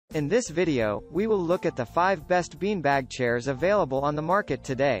In this video, we will look at the 5 best beanbag chairs available on the market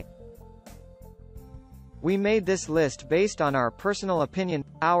today. We made this list based on our personal opinion,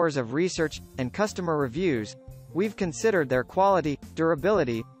 hours of research, and customer reviews. We've considered their quality,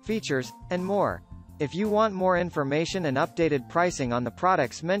 durability, features, and more. If you want more information and updated pricing on the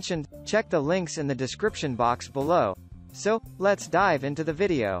products mentioned, check the links in the description box below. So, let's dive into the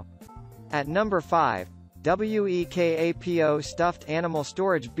video. At number 5. WEKAPO Stuffed Animal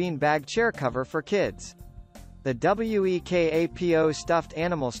Storage Beanbag Chair Cover for Kids. The WEKAPO Stuffed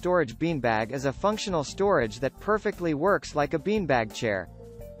Animal Storage Beanbag is a functional storage that perfectly works like a beanbag chair.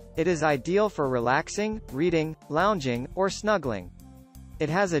 It is ideal for relaxing, reading, lounging, or snuggling. It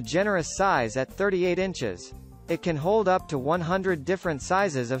has a generous size at 38 inches. It can hold up to 100 different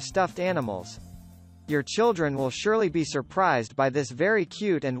sizes of stuffed animals. Your children will surely be surprised by this very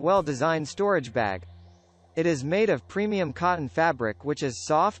cute and well-designed storage bag. It is made of premium cotton fabric which is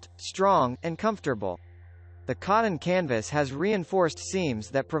soft, strong, and comfortable. The cotton canvas has reinforced seams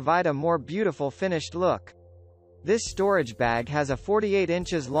that provide a more beautiful finished look. This storage bag has a 48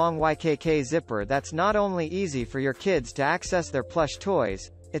 inches long YKK zipper that's not only easy for your kids to access their plush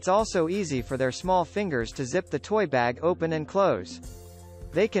toys, it's also easy for their small fingers to zip the toy bag open and close.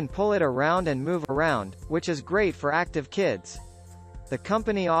 They can pull it around and move around, which is great for active kids. The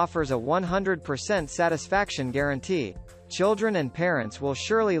company offers a 100% satisfaction guarantee. Children and parents will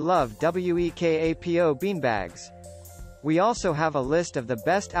surely love WEKAPO beanbags. We also have a list of the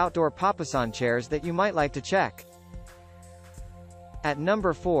best outdoor papasan chairs that you might like to check. At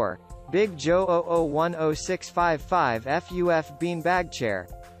number 4. Big Joe 00106555 FUF Beanbag Chair.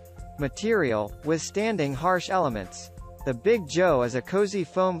 Material, withstanding harsh elements. The Big Joe is a cozy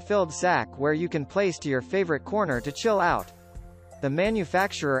foam-filled sack where you can place to your favorite corner to chill out. The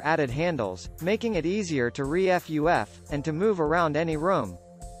manufacturer added handles, making it easier to re-FUF, and to move around any room.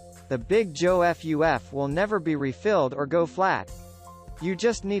 The Big Joe FUF will never be refilled or go flat. You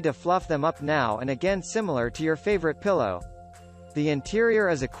just need to fluff them up now and again, similar to your favorite pillow. The interior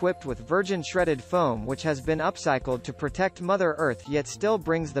is equipped with virgin shredded foam which has been upcycled to protect Mother Earth yet still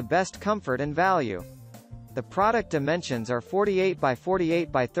brings the best comfort and value. The product dimensions are 48 by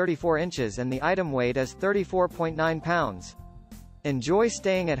 48 by 34 inches and the item weight is 34.9 pounds. Enjoy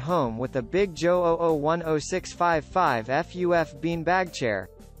staying at home with the Big Joe 00106555 FUF Beanbag Chair.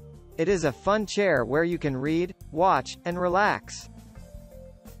 It is a fun chair where you can read, watch, and relax.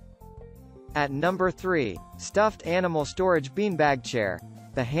 At number 3. Stuffed Animal Storage Beanbag Chair.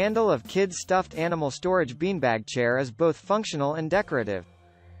 The handle of Kids' Stuffed Animal Storage Beanbag Chair is both functional and decorative.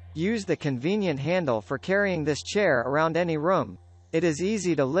 Use the convenient handle for carrying this chair around any room. It is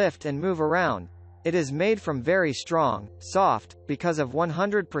easy to lift and move around. It is made from very strong, soft, because of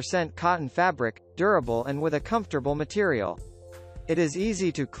 100% cotton fabric, durable and with a comfortable material. It is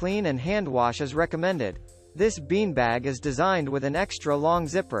easy to clean and hand wash as recommended. This beanbag is designed with an extra long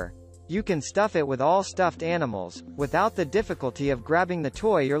zipper. You can stuff it with all stuffed animals, without the difficulty of grabbing the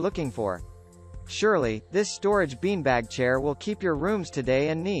toy you're looking for. Surely, this storage beanbag chair will keep your rooms today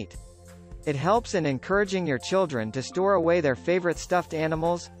and neat. It helps in encouraging your children to store away their favorite stuffed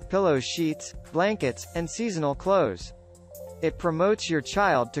animals, pillows, sheets, blankets, and seasonal clothes. It promotes your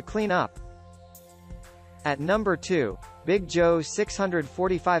child to clean up. At number 2. Big Joe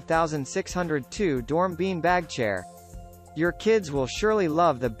 645602 Dorm Beanbag Chair. Your kids will surely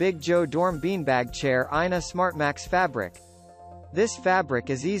love the Big Joe Dorm Beanbag Chair Ina SmartMax fabric. This fabric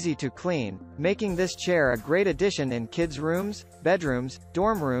is easy to clean, making this chair a great addition in kids' rooms, bedrooms,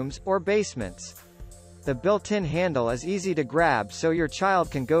 dorm rooms, or basements. The built-in handle is easy to grab so your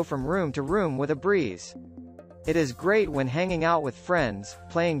child can go from room to room with a breeze. It is great when hanging out with friends,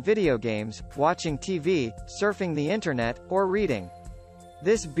 playing video games, watching TV, surfing the internet, or reading.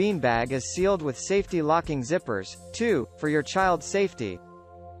 This beanbag is sealed with safety locking zippers, too, for your child's safety.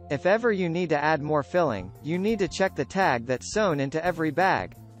 If ever you need to add more filling, you need to check the tag that's sewn into every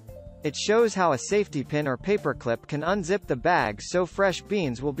bag. It shows how a safety pin or paperclip can unzip the bag so fresh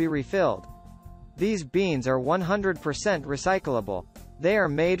beans will be refilled. These beans are 100% recyclable. They are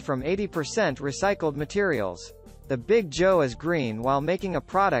made from 80% recycled materials. The Big Joe is green while making a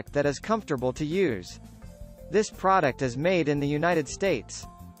product that is comfortable to use. This product is made in the United States.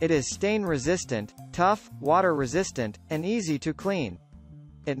 It is stain-resistant, tough, water-resistant, and easy to clean.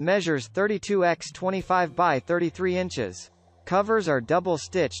 It measures 32 x 25 by 33 inches. Covers are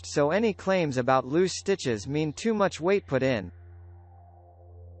double-stitched so any claims about loose stitches mean too much weight put in.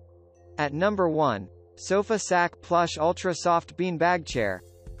 At number 1. Sofa Sack Plush Ultra Soft Beanbag Chair.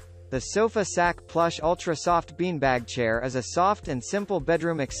 The Sofa Sack Plush Ultra Soft Beanbag Chair is a soft and simple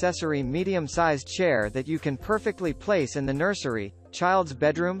bedroom accessory medium-sized chair that you can perfectly place in the nursery, child's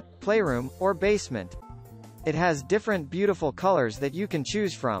bedroom, playroom, or basement. It has different beautiful colors that you can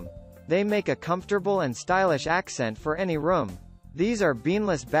choose from. They make a comfortable and stylish accent for any room. These are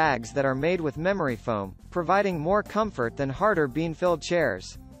beanless bags that are made with memory foam, providing more comfort than harder bean-filled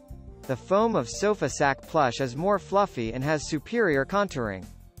chairs. The foam of sofa sack plush is more fluffy and has superior contouring.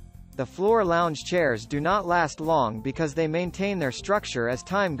 The floor lounge chairs do not last long because they maintain their structure as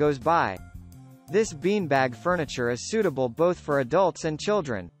time goes by. This beanbag furniture is suitable both for adults and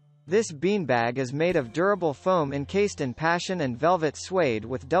children. This beanbag is made of durable foam encased in passion and velvet suede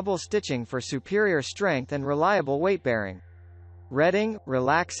with double stitching for superior strength and reliable weight-bearing. Reading,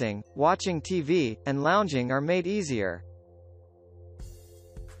 relaxing, watching TV, and lounging are made easier.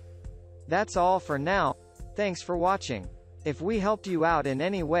 That's all for now. Thanks for watching. If we helped you out in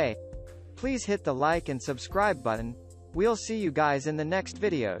any way, please hit the like and subscribe button. We'll see you guys in the next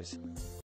videos.